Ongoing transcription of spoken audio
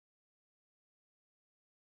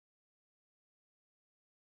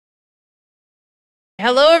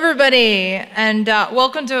Hello, everybody, and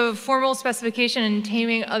welcome to Formal Specification and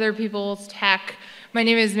Taming Other People's Tech. My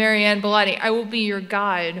name is Marianne Bellotti. I will be your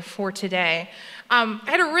guide for today. I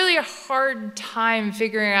had a really hard time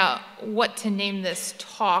figuring out what to name this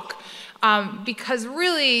talk because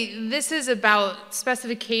really this is about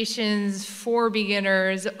specifications for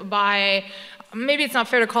beginners by, maybe it's not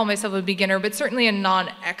fair to call myself a beginner, but certainly a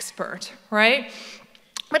non-expert, right?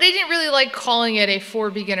 But I didn't really like calling it a for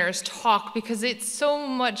beginners talk because it's so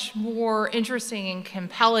much more interesting and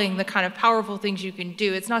compelling, the kind of powerful things you can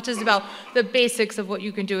do. It's not just about the basics of what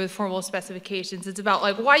you can do with formal specifications. It's about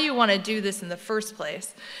like why you want to do this in the first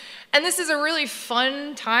place. And this is a really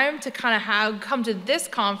fun time to kind of come to this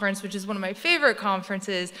conference, which is one of my favorite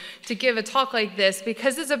conferences, to give a talk like this,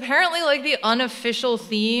 because it's apparently like the unofficial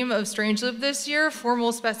theme of Strangelip this year,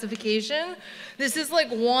 formal specification. This is like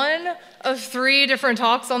one of 3 different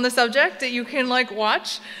talks on the subject that you can like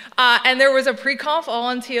watch. And there was a pre-conf all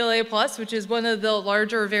on TLA+, which is one of the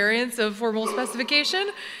larger variants of formal specification.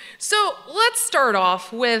 So let's start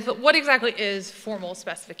off with what exactly is formal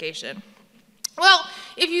specification. Well,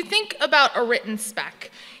 if you think about a written spec,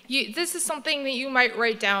 this is something that you might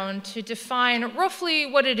write down to define roughly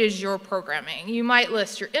what it is you're programming. You might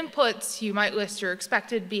list your inputs, you might list your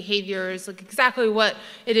expected behaviors, like exactly what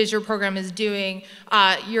it is your program is doing,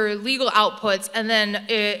 your legal outputs, and then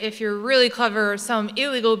if you're really clever, some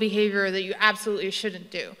illegal behavior that you absolutely shouldn't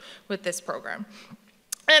do with this program.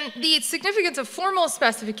 And the significance of formal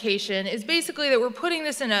specification is basically that we're putting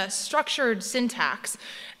this in a structured syntax,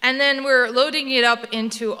 and then we're loading it up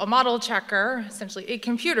into a model checker, essentially a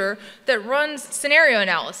computer, that runs scenario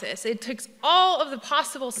analysis. It takes all of the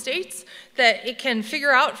possible states that it can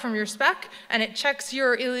figure out from your spec, and it checks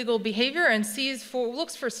your illegal behavior and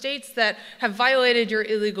looks for states that have violated your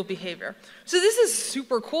illegal behavior. So this is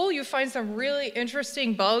super cool. You find some really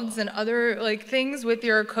interesting bugs and other like things with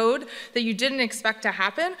your code that you didn't expect to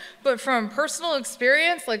happen. But from personal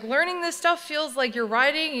experience, like learning this stuff feels like you're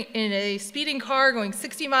riding in a speeding car going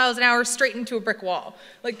 60 miles an hour straight into a brick wall.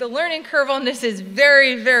 Like the learning curve on this is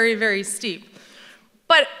very, very, very steep.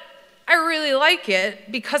 But I really like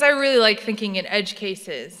it because I really like thinking in edge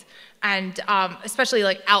cases and especially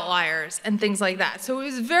like outliers and things like that. So it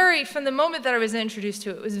was from the moment that I was introduced to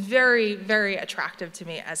it, it was very, very attractive to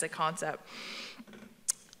me as a concept.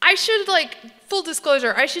 I should, full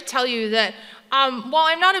disclosure, I should tell you that while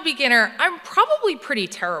I'm not a beginner, I'm probably pretty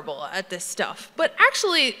terrible at this stuff. But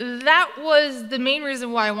actually, that was the main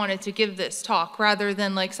reason why I wanted to give this talk rather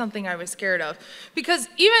than like something I was scared of. Because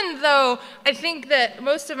even though I think that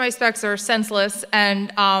most of my specs are senseless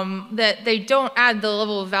and that they don't add the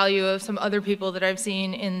level of value of some other people that I've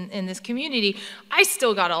seen in this community, I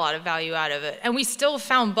still got a lot of value out of it. And we still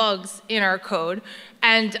found bugs in our code.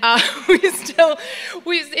 And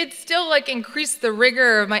it still like increased the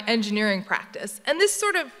rigor of my engineering practice. And this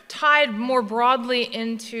sort of tied more broadly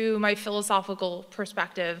into my philosophical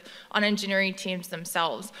perspective on engineering teams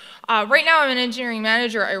themselves. Right now I'm an engineering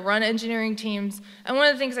manager, I run engineering teams, and one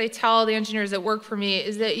of the things I tell the engineers that work for me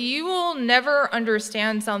is that you will never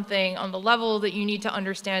understand something on the level that you need to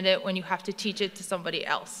understand it when you have to teach it to somebody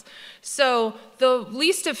else. So the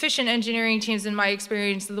least efficient engineering teams in my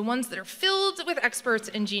experience are the ones that are filled with experts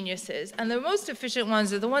and geniuses. And the most efficient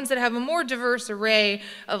ones are the ones that have a more diverse array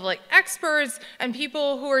of like experts and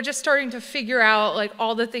people who are just starting to figure out like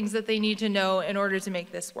all the things that they need to know in order to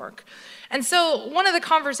make this work. And so one of the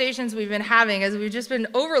conversations we've been having as we've just been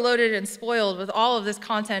overloaded and spoiled with all of this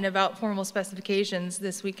content about formal specifications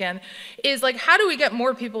this weekend is like, how do we get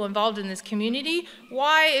more people involved in this community?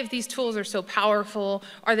 Why, if these tools are so powerful,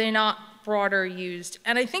 are they not broader used?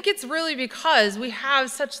 And I think it's really because we have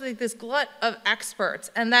such like this glut of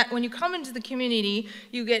experts, and that when you come into the community,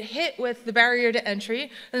 you get hit with the barrier to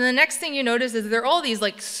entry, and the next thing you notice is there are all these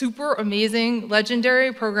like super amazing,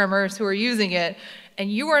 legendary programmers who are using it, and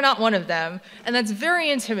you are not one of them, and that's very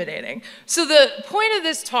intimidating. So the point of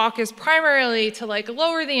this talk is primarily to like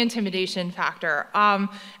lower the intimidation factor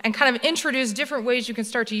and kind of introduce different ways you can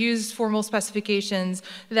start to use formal specifications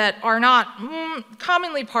that are not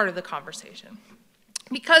commonly part of the conversation.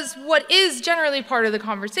 Because what is generally part of the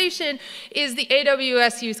conversation is the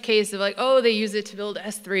AWS use case of like, oh, they use it to build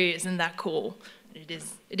S3, isn't that cool?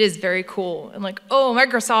 It is very cool. And like, oh,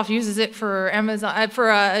 Microsoft uses it for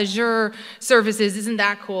Azure services, isn't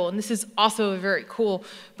that cool? And this is also very cool.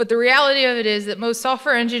 But the reality of it is that most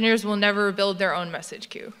software engineers will never build their own message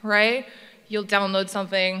queue, right? You'll download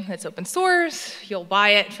something that's open source, you'll buy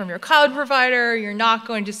it from your cloud provider, you're not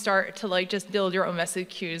going to start to like just build your own message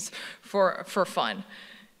queues for fun.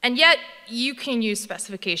 And yet, you can use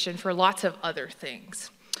specification for lots of other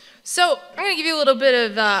things. So I'm going to give you a little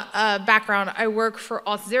bit of background. I work for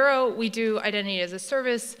Auth0. We do identity as a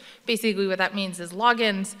service. Basically, what that means is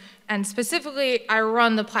logins. And specifically, I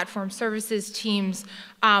run the platform services teams,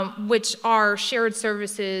 which are shared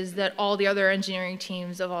services that all the other engineering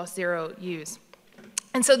teams of Auth0 use.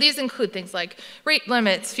 And so these include things like rate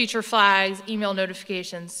limits, feature flags, email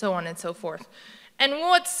notifications, so on and so forth. And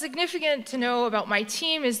what's significant to know about my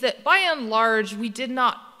team is that by and large, we did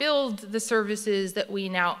not build the services that we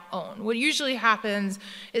now own. What usually happens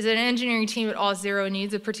is an engineering team at Auth0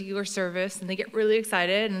 needs a particular service, and they get really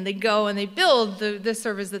excited, and they go and they build the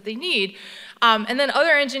service that they need. And then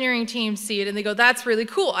other engineering teams see it, and they go, that's really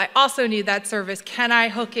cool. I also need that service. Can I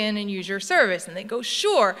hook in and use your service? And they go,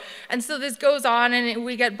 sure. And so this goes on, and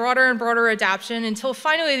we get broader and broader adoption until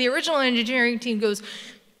finally the original engineering team goes,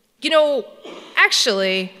 you know,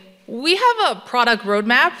 actually, we have a product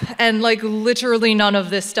roadmap, and like literally none of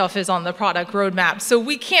this stuff is on the product roadmap. So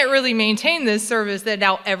we can't really maintain this service that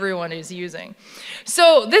now everyone is using.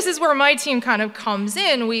 So this is where my team kind of comes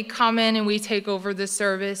in. We come in and we take over the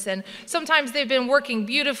service, and sometimes they've been working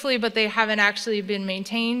beautifully, but they haven't actually been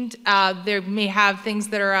maintained. They may have things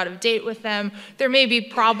that are out of date with them. There may be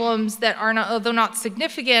problems that are not, although not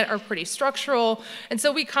significant, are pretty structural. And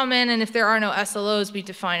so we come in, and if there are no SLOs, we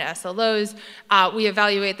define SLOs. We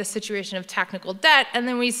evaluate the situation of technical debt, and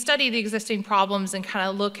then we study the existing problems and kind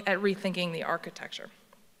of look at rethinking the architecture.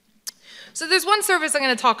 So there's one service I'm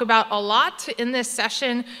going to talk about a lot in this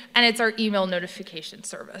session, and it's our email notification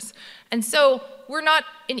service. And so we're not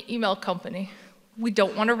an email company. We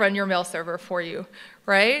don't want to run your mail server for you,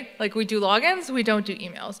 right? Like we do logins, we don't do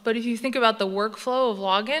emails. But if you think about the workflow of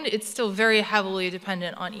login, it's still very heavily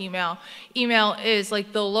dependent on email. Email is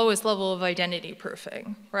like the lowest level of identity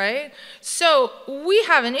proofing, right? So we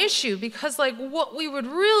have an issue because like what we would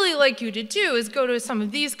really like you to do is go to some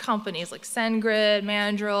of these companies like SendGrid,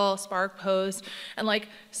 Mandrill, SparkPost, and like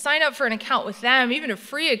sign up for an account with them, even a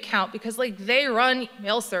free account, because like they run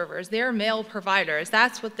mail servers, they're mail providers,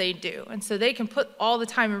 that's what they do. And so they can put all the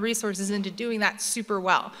time and resources into doing that super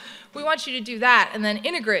well. We want you to do that and then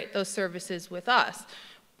integrate those services with us.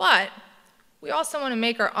 But we also want to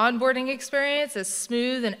make our onboarding experience as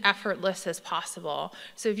smooth and effortless as possible.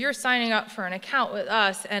 So if you're signing up for an account with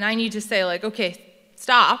us and I need to say like, okay,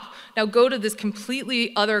 stop, now go to this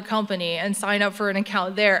completely other company and sign up for an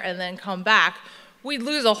account there and then come back, we'd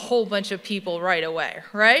lose a whole bunch of people right away,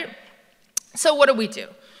 right? So what do?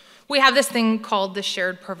 We have this thing called the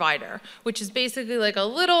shared provider, which is basically like a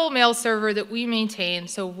little mail server that we maintain.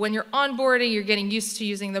 So when you're onboarding, you're getting used to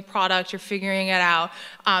using the product, you're figuring it out,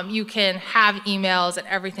 you can have emails and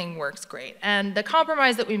everything works great. And the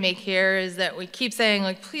compromise that we make here is that we keep saying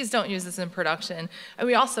like, please don't use this in production. And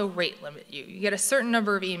we also rate limit you. You get a certain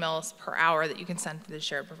number of emails per hour that you can send to the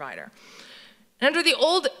shared provider. And under the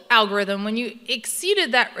old algorithm, when you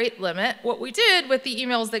exceeded that rate limit, what we did with the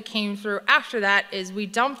emails that came through after that is we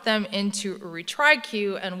dumped them into a retry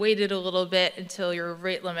queue and waited a little bit until your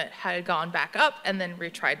rate limit had gone back up and then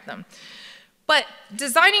retried them. But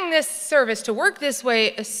designing this service to work this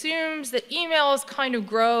way assumes that emails kind of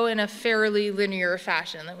grow in a fairly linear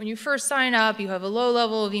fashion. That when you first sign up, you have a low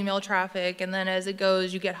level of email traffic, and then as it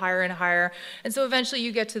goes, you get higher and higher. And so eventually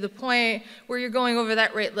you get to the point where you're going over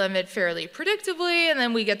that rate limit fairly predictably, and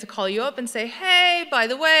then we get to call you up and say, hey, by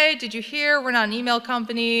the way, did you hear we're not an email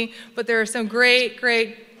company, but there are some great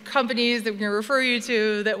companies that we can refer you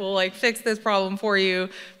to that will like fix this problem for you.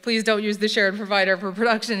 Please don't use the shared provider for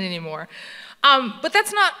production anymore. But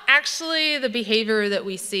that's not actually the behavior that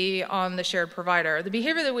we see on the shared provider. The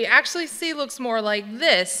behavior that we actually see looks more like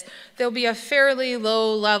this. There'll be a fairly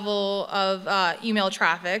low level of email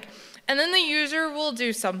traffic, and then the user will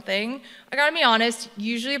do something, I gotta be honest,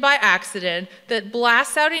 usually by accident, that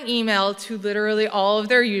blasts out an email to literally all of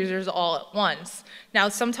their users all at once. Now,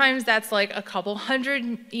 sometimes that's like a couple hundred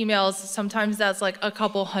emails, sometimes that's like a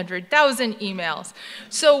couple 100,000 emails.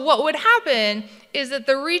 So what would happen is that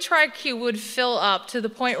the retry queue would fill up to the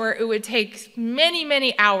point where it would take many,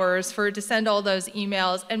 many hours for it to send all those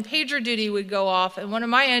emails, and pager duty would go off, and one of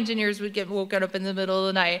my engineers would get woken up in the middle of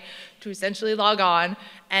the night to essentially log on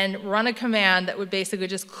and run a command that would basically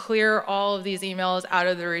just clear all of these emails out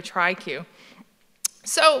of the retry queue.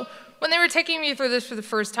 So when they were taking me through this for the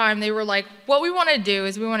first time, they were like, what we want to do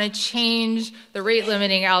is we want to change the rate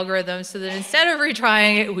limiting algorithm so that instead of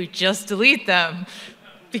retrying it, we just delete them.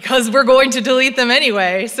 Because we're going to delete them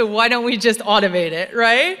anyway, so why don't we just automate it,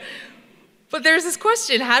 right? But there's this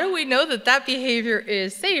question, how do we know that that behavior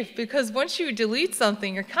is safe? Because once you delete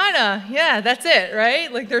something, you're kind of, yeah, that's it,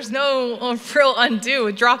 right? Like there's no real undo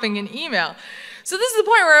with dropping an email. So this is the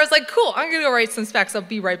point where I was like, cool, I'm gonna go write some specs, I'll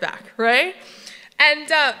be right back, right? And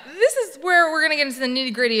this is where we're going to get into the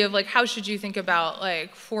nitty-gritty of like how should you think about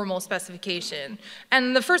like formal specification.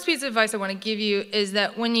 And the first piece of advice I want to give you is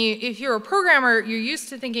that if you're a programmer, you're used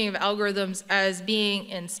to thinking of algorithms as being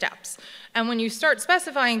in steps. And when you start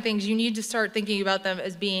specifying things, you need to start thinking about them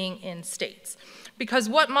as being in states. Because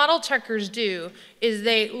what model checkers do is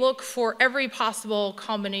they look for every possible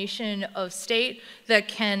combination of state that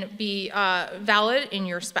can be valid in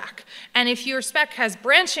your spec. And if your spec has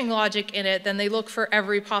branching logic in it, then they look for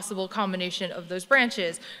every possible combination of those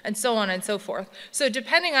branches, and so on and so forth. So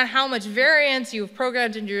depending on how much variance you've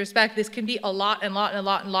programmed into your spec, this can be a lot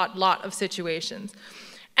of situations.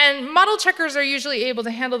 And model checkers are usually able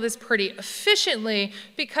to handle this pretty efficiently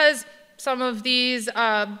because some of these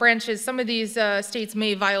branches, some of these states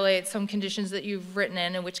may violate some conditions that you've written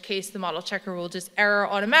in which case the model checker will just error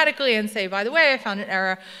automatically and say, by the way, I found an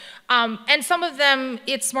error. And some of them,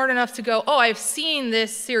 it's smart enough to go, oh, I've seen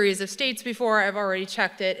this series of states before, I've already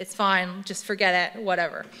checked it, it's fine, just forget it,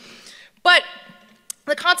 whatever. But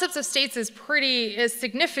the concept of states is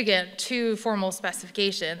significant to formal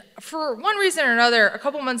specification. For one reason or another, a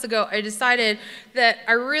couple months ago, I decided that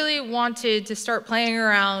I really wanted to start playing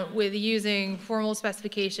around with using formal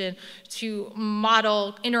specification to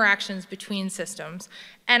model interactions between systems.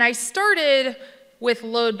 And I started with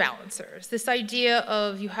load balancers, this idea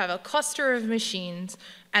of you have a cluster of machines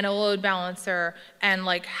and a load balancer, and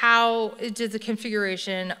like how does the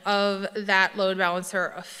configuration of that load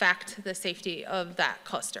balancer affect the safety of that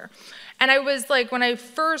cluster. And I was like, when I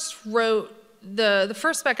first wrote, the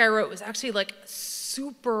first spec I wrote was actually like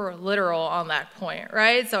super literal on that point,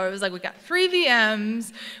 right? So I was like, we got 3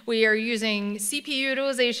 VMs, we are using CPU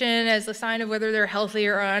utilization as a sign of whether they're healthy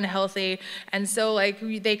or unhealthy, and so like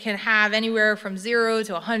they can have anywhere from 0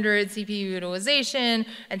 to 100 CPU utilization,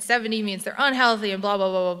 and 70 means they're unhealthy, and blah, blah,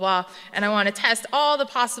 blah, blah, blah. And I want to test all the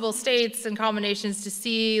possible states and combinations to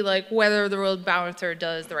see like whether the load balancer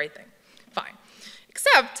does the right thing. Fine.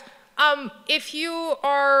 Except, if you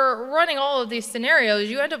are running all of these scenarios,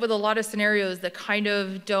 you end up with a lot of scenarios that kind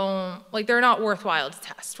of don't, like they're not worthwhile to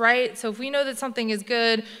test, right? So if we know that something is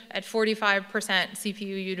good at 45%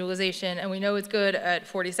 CPU utilization, and we know it's good at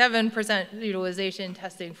 47% utilization,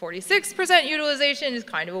 testing 46% utilization is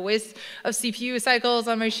kind of a waste of CPU cycles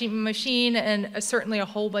on my machine and certainly a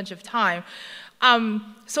whole bunch of time.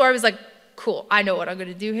 So I was like, cool, I know what I'm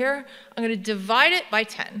gonna do here. I'm gonna divide it by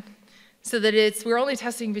 10. So that we're only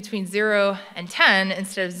testing between 0 and 10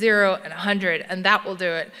 instead of 0 and 100, and that will do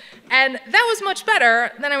it. And that was much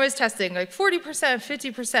better than I was testing, like 40%,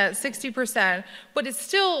 50%, 60%, but it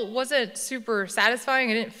still wasn't super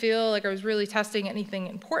satisfying. I didn't feel like I was really testing anything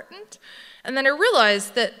important. And then I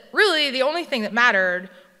realized that really the only thing that mattered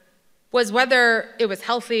was whether it was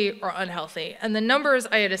healthy or unhealthy. And the numbers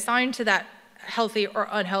I had assigned to that healthy or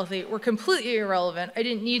unhealthy were completely irrelevant. I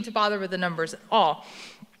didn't need to bother with the numbers at all.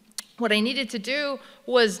 What I needed to do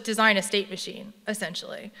was design a state machine,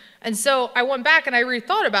 essentially. And so I went back and I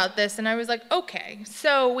rethought about this, and I was like, okay,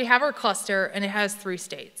 so we have our cluster, and it has 3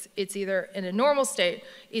 states. It's either in a normal state,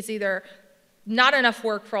 it's either not enough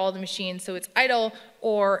work for all the machines, so it's idle,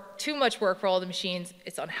 or too much work for all the machines,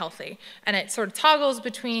 it's unhealthy. And it sort of toggles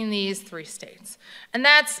between these 3 states. And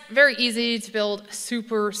that's very easy to build a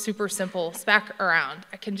super simple spec around.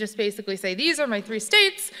 I can just basically say, these are my 3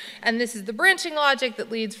 states, and this is the branching logic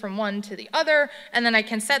that leads from one to the other, and then I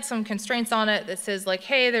can set some constraints on it that says like,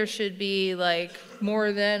 hey, there should be like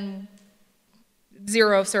more than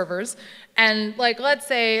 0 servers. And like, let's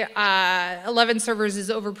say 11 servers is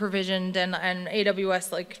over provisioned and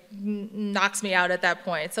AWS like knocks me out at that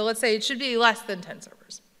point. So let's say it should be less than 10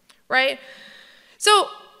 servers, right? So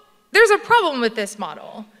there's a problem with this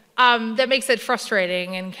model that makes it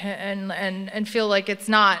frustrating and feel like it's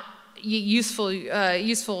not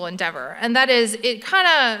useful endeavor, and that is it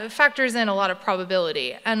kind of factors in a lot of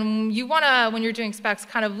probability, and you want to, when you're doing specs,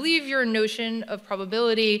 kind of leave your notion of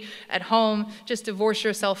probability at home, just divorce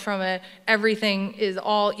yourself from it. Everything is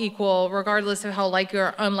all equal regardless of how likely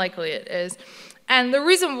or unlikely it is. And the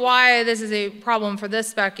reason why this is a problem for this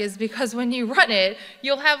spec is because when you run it,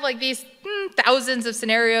 you'll have like these thousands of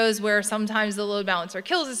scenarios where sometimes the load balancer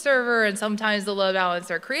kills a server and sometimes the load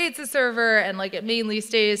balancer creates a server, and like it mainly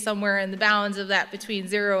stays somewhere in the bounds of that between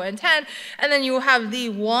 0 and 10. And then you have the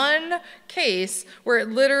one case where it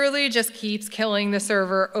literally just keeps killing the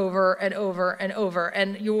server over and over and over.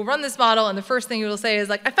 And you will run this model, and the first thing it will say is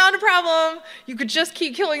like, I found a problem. You could just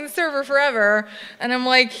keep killing the server forever. And I'm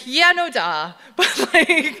like, yeah, no duh. But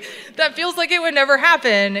like, that feels like it would never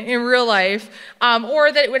happen in real life,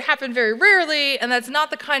 or that it would happen very rarely, and that's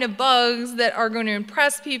not the kind of bugs that are going to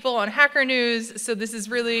impress people on Hacker News, so this is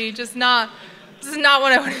really just not This is not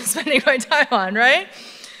what I want to be spending my time on, right?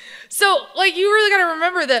 So, like, you really got to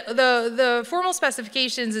remember that the formal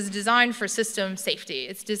specifications is designed for system safety.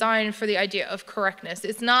 It's designed for the idea of correctness.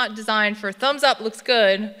 It's not designed for thumbs up, looks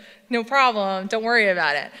good, no problem, don't worry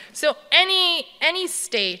about it. So any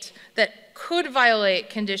state that could violate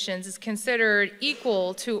conditions is considered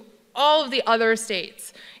equal to all of the other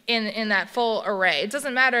states in that full array. It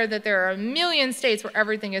doesn't matter that there are a million states where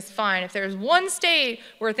everything is fine. If there's one state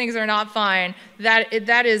where things are not fine, that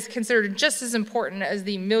is considered just as important as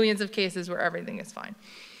the millions of cases where everything is fine.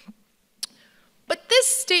 But this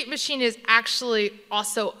state machine is actually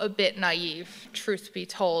also a bit naive, truth be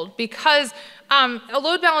told, because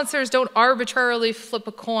load balancers don't arbitrarily flip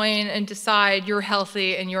a coin and decide you're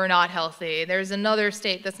healthy and you're not healthy. There's another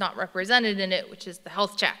state that's not represented in it, which is the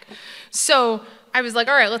health check. So I was like,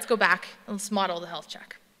 all right, let's go back and let's model the health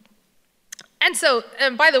check. And so,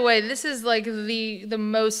 and by the way, this is like the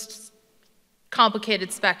most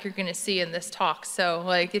complicated spec you're going to see in this talk. So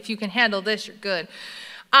like, if you can handle this, you're good.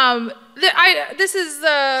 This is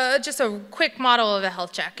just a quick model of a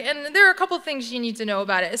health check, and there are a couple things you need to know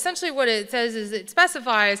about it. Essentially what it says is it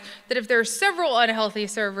specifies that if there are several unhealthy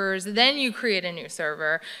servers, then you create a new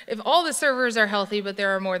server. If all the servers are healthy but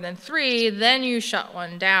there are more than 3, then you shut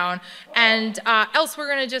one down. And else we're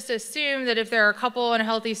going to just assume that if there are a couple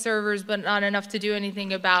unhealthy servers but not enough to do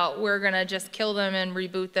anything about, we're going to just kill them and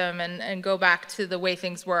reboot them and go back to the way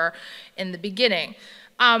things were in the beginning.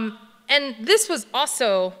 And this was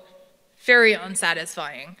also very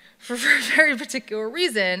unsatisfying for a very particular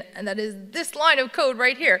reason, and that is this line of code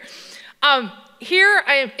right here. Here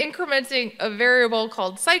I am incrementing a variable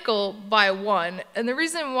called cycle by 1, and the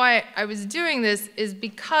reason why I was doing this is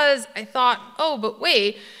because I thought, oh, but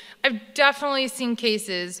wait, I've definitely seen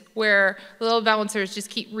cases where load balancers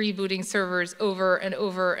just keep rebooting servers over and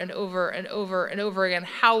over and over and over and over again.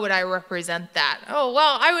 How would I represent that? Oh,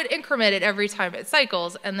 well, I would increment it every time it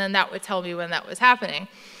cycles, and then that would tell me when that was happening.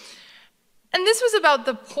 And this was about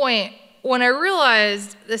the point when I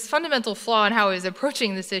realized this fundamental flaw in how I was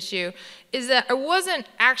approaching this issue is that I wasn't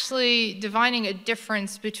actually defining a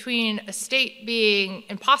difference between a state being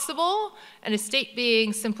impossible and a state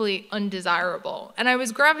being simply undesirable. And I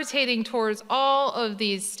was gravitating towards all of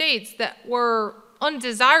these states that were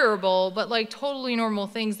undesirable, but like totally normal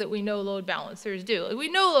things that we know load balancers do. Like, we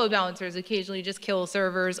know load balancers occasionally just kill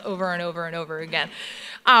servers over and over and over again.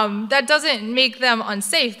 That doesn't make them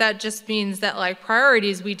unsafe. That just means that, like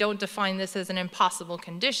priorities, we don't define this as an impossible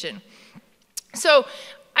condition. So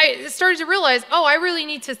I started to realize, oh, I really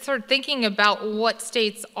need to start thinking about what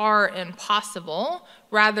states are impossible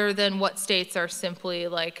rather than what states are simply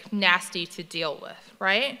like nasty to deal with,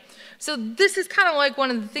 right? So this is kind of like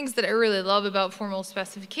one of the things that I really love about formal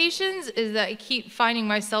specifications is that I keep finding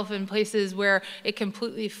myself in places where it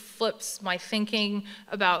completely flips my thinking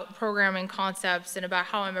about programming concepts and about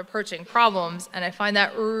how I'm approaching problems, and I find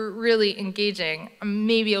that really engaging. I'm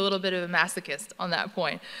maybe a little bit of a masochist on that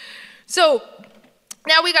point. So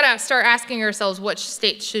now we gotta start asking ourselves which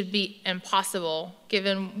states should be impossible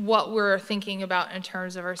given what we're thinking about in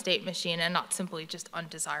terms of our state machine and not simply just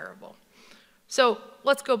undesirable. So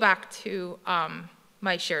let's go back to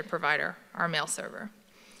my shared provider, our mail server.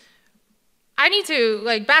 I need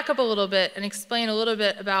to back up a little bit and explain a little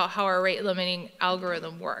bit about how our rate limiting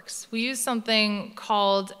algorithm works. We use something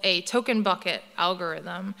called a token bucket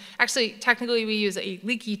algorithm. Actually, technically we use a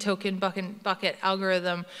leaky token bucket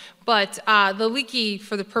algorithm, but the leaky,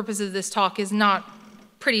 for the purpose of this talk, is not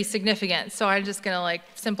pretty significant, so I'm just gonna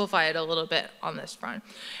simplify it a little bit on this front.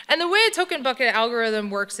 And the way a token bucket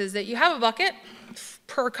algorithm works is that you have a bucket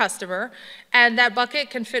per customer, and that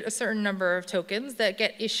bucket can fit a certain number of tokens that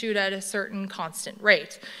get issued at a certain constant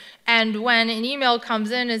rate. And when an email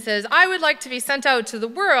comes in and says, I would like to be sent out to the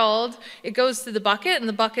world, it goes to the bucket, and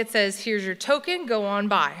the bucket says, here's your token, go on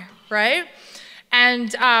by, right?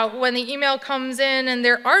 And when the email comes in and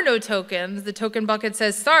there are no tokens, the token bucket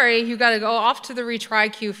says, sorry, you gotta go off to the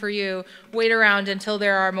retry queue for you, wait around until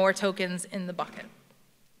there are more tokens in the bucket.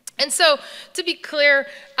 And so, to be clear,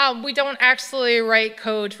 we don't actually write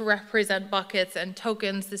code to represent buckets and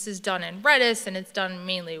tokens. This is done in Redis, and it's done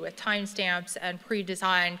mainly with timestamps and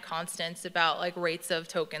pre-designed constants about rates of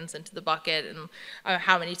tokens into the bucket and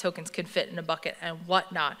how many tokens can fit in a bucket and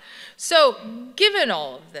whatnot. So, given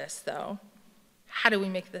all of this, though, how do we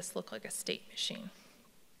make this look like a state machine?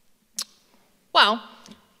 Well,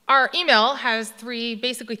 our email has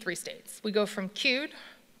basically three states. We go from queued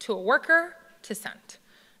to a worker to sent.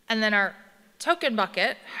 And then our token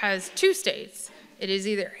bucket has two states. It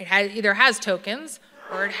either has tokens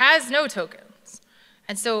or it has no tokens.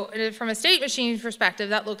 And so from a state machine perspective,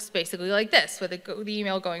 that looks basically like this, with the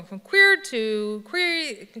email going from queued to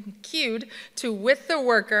with the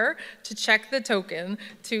worker to check the token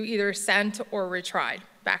to either sent or retried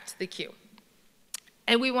back to the queue.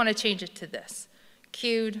 And we want to change it to this,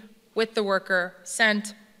 queued, with the worker,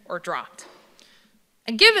 sent, or dropped.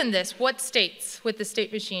 And given this, what states with the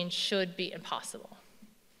state machine should be impossible?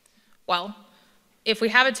 Well, if we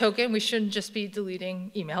have a token, we shouldn't just be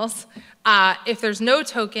deleting emails. If there's no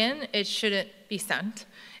token, it shouldn't be sent.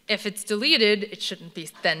 If it's deleted, it shouldn't be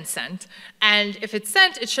then sent. And if it's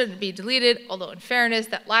sent, it shouldn't be deleted, although in fairness,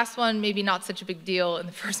 that last one, maybe not such a big deal in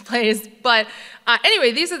the first place. But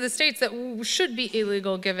anyway, these are the states that should be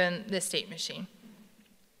illegal given this state machine.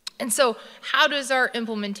 And so how does our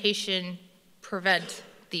implementation prevent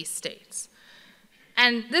these states?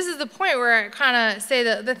 And this is the point where I kind of say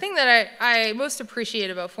that the thing that I most appreciate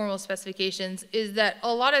about formal specifications is that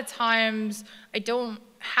a lot of times I don't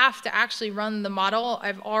have to actually run the model.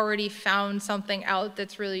 I've already found something out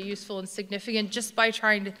that's really useful and significant just by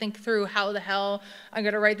trying to think through how the hell I'm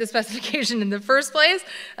going to write the specification in the first place.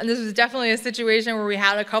 And this was definitely a situation where we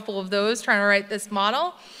had a couple of those trying to write this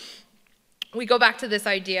model. We go back to this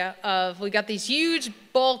idea of we got these huge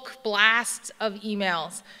bulk blasts of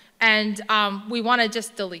emails, and we want to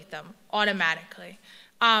just delete them automatically.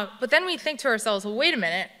 But then we think to ourselves, well, wait a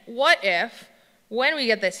minute, what if when we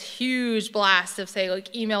get this huge blast of, say,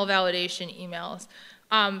 like email validation emails,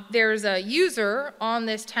 there's a user on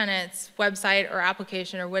this tenant's website or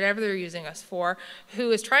application or whatever they're using us for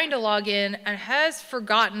who is trying to log in and has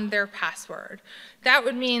forgotten their password. That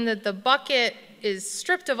would mean that the bucket is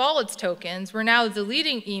stripped of all its tokens. We're now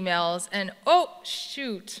deleting emails, and oh,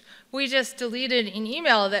 shoot, we just deleted an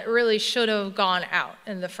email that really should have gone out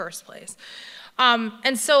in the first place.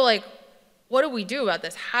 And so, like, what do we do about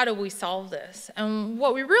this? How do we solve this? And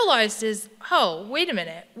what we realized is, oh, wait a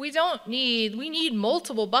minute, we need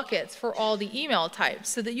multiple buckets for all the email types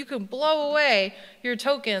so that you can blow away your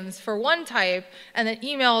tokens for one type and that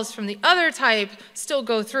emails from the other type still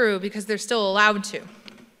go through because they're still allowed to.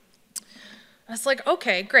 I was like,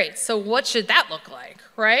 okay, great, so what should that look like,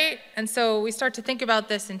 right? And so we start to think about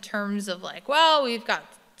this in terms of like, well, we've got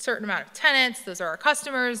a certain amount of tenants, those are our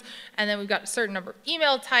customers, and then we've got a certain number of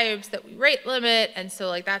email types that we rate limit, and so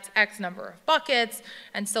like that's X number of buckets,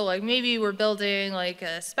 and so like maybe we're building like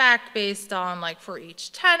a spec based on like for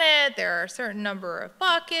each tenant, there are a certain number of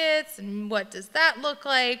buckets, and what does that look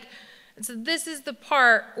like? And so this is the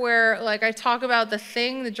part where like I talk about the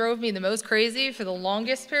thing that drove me the most crazy for the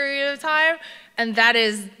longest period of time, and that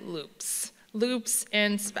is loops. Loops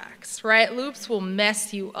and specs, right? Loops will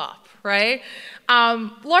mess you up, right?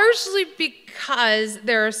 Largely because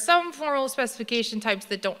there are some formal specification types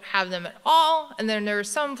that don't have them at all, and then there are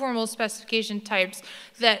some formal specification types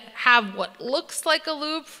that have what looks like a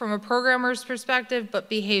loop from a programmer's perspective, but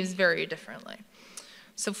behaves very differently.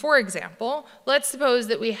 So for example, let's suppose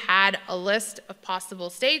that we had a list of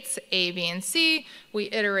possible states, A, B, and C.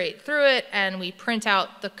 We iterate through it, and we print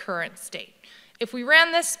out the current state. If we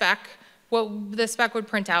ran this spec, what the spec would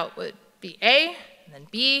print out would be A, and then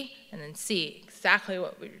B, and then C, exactly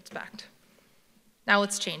what we would expect. Now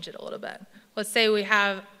let's change it a little bit. Let's say we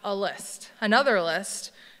have a list, another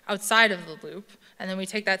list outside of the loop, and then we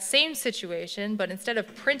take that same situation, but instead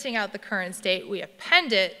of printing out the current state, we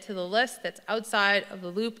append it to the list that's outside of the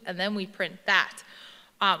loop, and then we print that.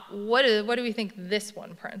 What do we think this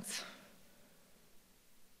one prints?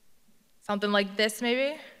 Something like this,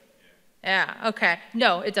 maybe? Yeah, okay.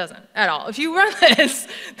 No, it doesn't at all. If you run this,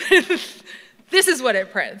 this is what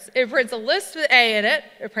it prints. It prints a list with A in it,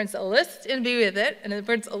 it prints a list in B with it, and it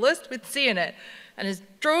prints a list with C in it. And it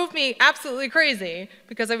drove me absolutely crazy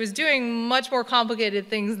because I was doing much more complicated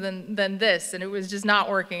things than this, and it was just not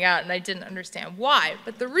working out, and I didn't understand why.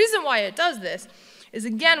 But the reason why it does this is,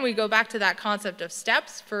 again, we go back to that concept of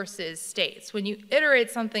steps versus states. When you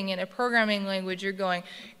iterate something in a programming language, you're going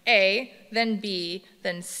A, then B,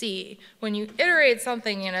 then C. When you iterate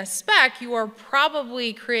something in a spec, you are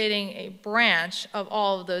probably creating a branch of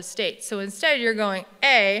all of those states. So instead, you're going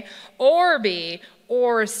A or B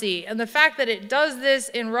or C. And the fact that it does this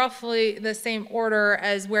in roughly the same order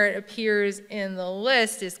as where it appears in the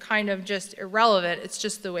list is kind of just irrelevant. It's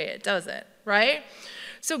just the way it does it, right?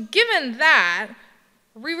 So given that,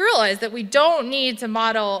 we realize that we don't need to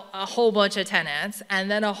model a whole bunch of tenants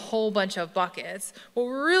and then a whole bunch of buckets. What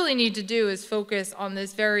we really need to do is focus on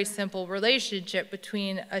this very simple relationship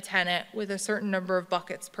between a tenant with a certain number of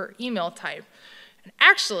buckets per email type. And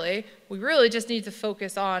actually, we really just need to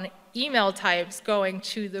focus on email types going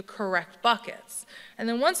to the correct buckets. And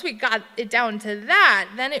then once we got it down to that,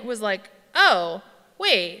 then it was like, oh,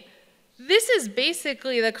 wait, This is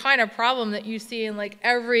basically the kind of problem that you see in like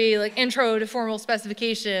every like intro to formal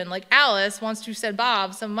specification. Like Alice wants to send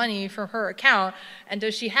Bob some money from her account, and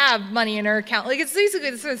does she have money in her account? Like it's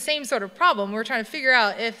basically the same sort of problem. We're trying to figure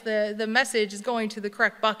out if the message is going to the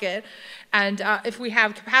correct bucket, and if we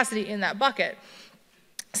have capacity in that bucket.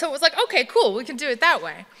 So it was like, okay, cool, we can do it that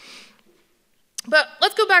way. But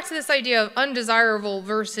let's go back to this idea of undesirable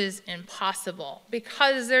versus impossible,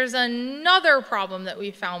 because there's another problem that we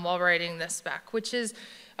found while writing this spec, which is,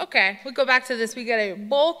 okay, we go back to this, we get a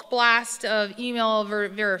bulk blast of email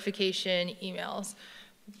verification emails.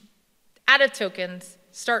 Add tokens,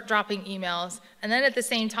 start dropping emails, and then at the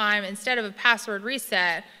same time, instead of a password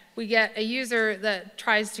reset, we get a user that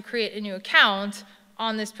tries to create a new account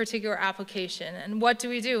on this particular application. And what do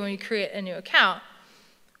we do when we create a new account?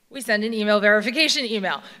 We send an email verification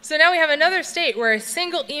email. So now we have another state where a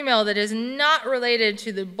single email that is not related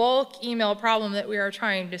to the bulk email problem that we are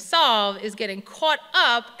trying to solve is getting caught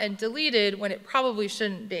up and deleted when it probably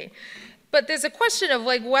shouldn't be. But there's a question of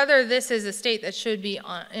like whether this is a state that should be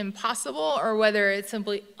impossible or whether it's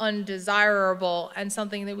simply undesirable and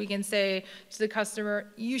something that we can say to the customer,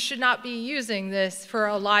 you should not be using this for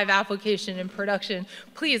a live application in production.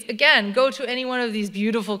 Please, again, go to any one of these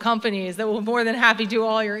beautiful companies that will more than happy do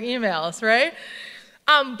all your emails, right?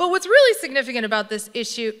 But what's really significant about this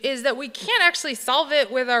issue is that we can't actually solve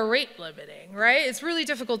it with our rate limiting, right? It's really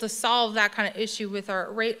difficult to solve that kind of issue with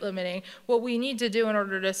our rate limiting. What we need to do in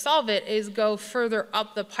order to solve it is go further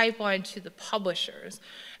up the pipeline to the publishers.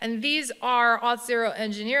 And these are Auth0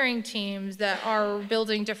 engineering teams that are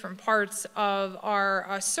building different parts of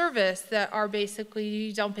our service that are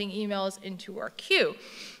basically dumping emails into our queue.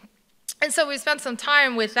 And so we spent some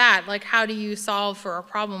time with that, like how do you solve for a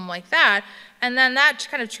problem like that? And then that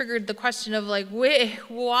kind of triggered the question of like, wait,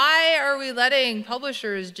 why are we letting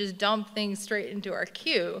publishers just dump things straight into our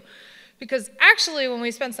queue? Because actually, when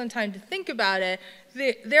we spent some time to think about it,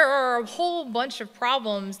 there are a whole bunch of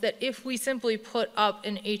problems that if we simply put up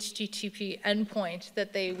an HTTP endpoint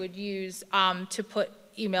that they would use to put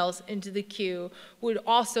emails into the queue would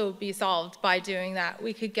also be solved by doing that.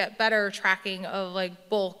 We could get better tracking of like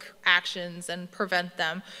bulk actions and prevent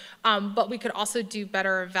them, but we could also do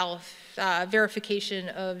better verification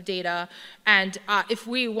of data. And if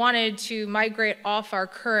we wanted to migrate off our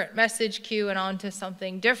current message queue and onto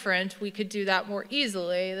something different, we could do that more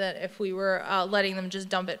easily than if we were letting them just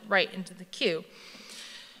dump it right into the queue.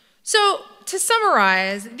 So to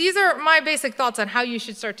summarize, these are my basic thoughts on how you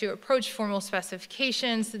should start to approach formal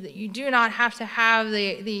specifications so that you do not have to have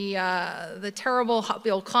the terrible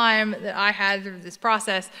uphill climb that I had through this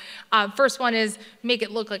process. First one is make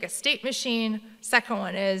it look like a state machine. Second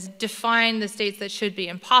one is define the states that should be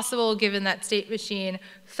impossible given that state machine.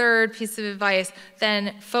 Third piece of advice,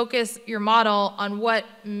 then focus your model on what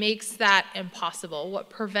makes that impossible,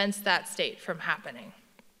 what prevents that state from happening.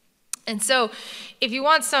 And so if you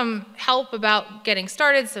want some help about getting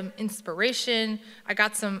started, some inspiration, I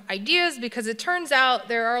got some ideas because it turns out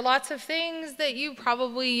there are lots of things that you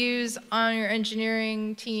probably use on your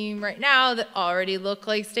engineering team right now that already look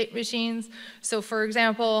like state machines. So for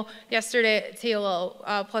example, yesterday at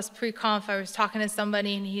TLA plus pre-conf, I was talking to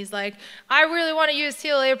somebody and he's like, I really want to use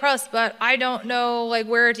TLA plus, but I don't know like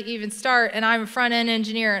where to even start and I'm a front-end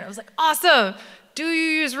engineer. And I was like, awesome, do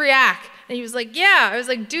you use React? And he was like, yeah. I was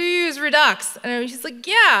like, do you use Redux? And he's like,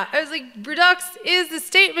 yeah. I was like, Redux is the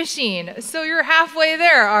state machine, so you're halfway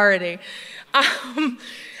there already.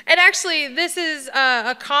 And actually, this is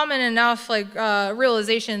a common enough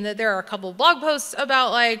realization that there are a couple of blog posts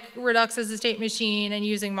about like Redux as a state machine and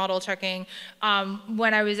using model checking.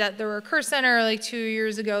 When I was at the Recurse Center like 2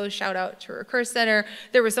 years ago, shout out to Recurse Center,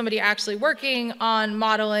 there was somebody actually working on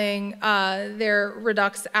modeling their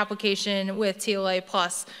Redux application with TLA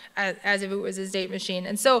plus as if it was a state machine.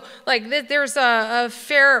 And so like there's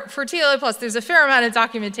for TLA plus, there's a fair amount of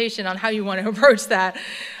documentation on how you want to approach that.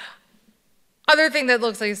 Other thing that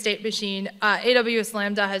looks like a state machine, AWS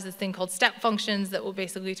Lambda has this thing called step functions that will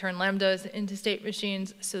basically turn lambdas into state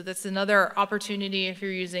machines. So that's another opportunity. If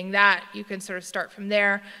you're using that, you can sort of start from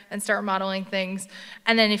there and start modeling things.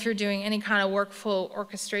 And then if you're doing any kind of workflow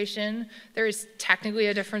orchestration, there is technically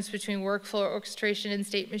a difference between workflow orchestration and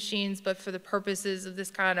state machines, but for the purposes of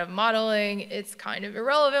this kind of modeling, it's kind of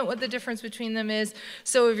irrelevant what the difference between them is.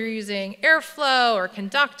 So if you're using Airflow or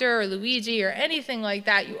Conductor or Luigi or anything like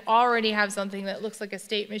that, you already have something that looks like a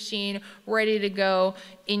state machine ready to go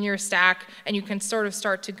in your stack, and you can sort of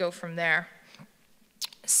start to go from there.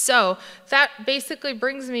 So that basically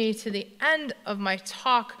brings me to the end of my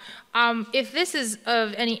talk. If this is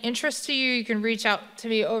of any interest to you, you can reach out to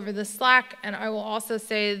me over the Slack, and I will also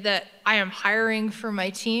say that I am hiring for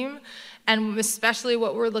my team. And especially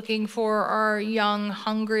what we're looking for are young,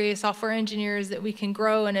 hungry software engineers that we can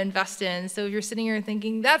grow and invest in. So if you're sitting here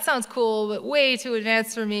thinking, that sounds cool, but way too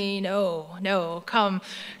advanced for me, no, come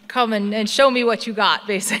and show me what you got,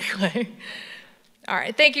 basically. All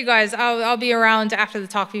right, thank you guys. I'll be around after the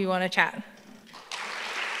talk if you want to chat.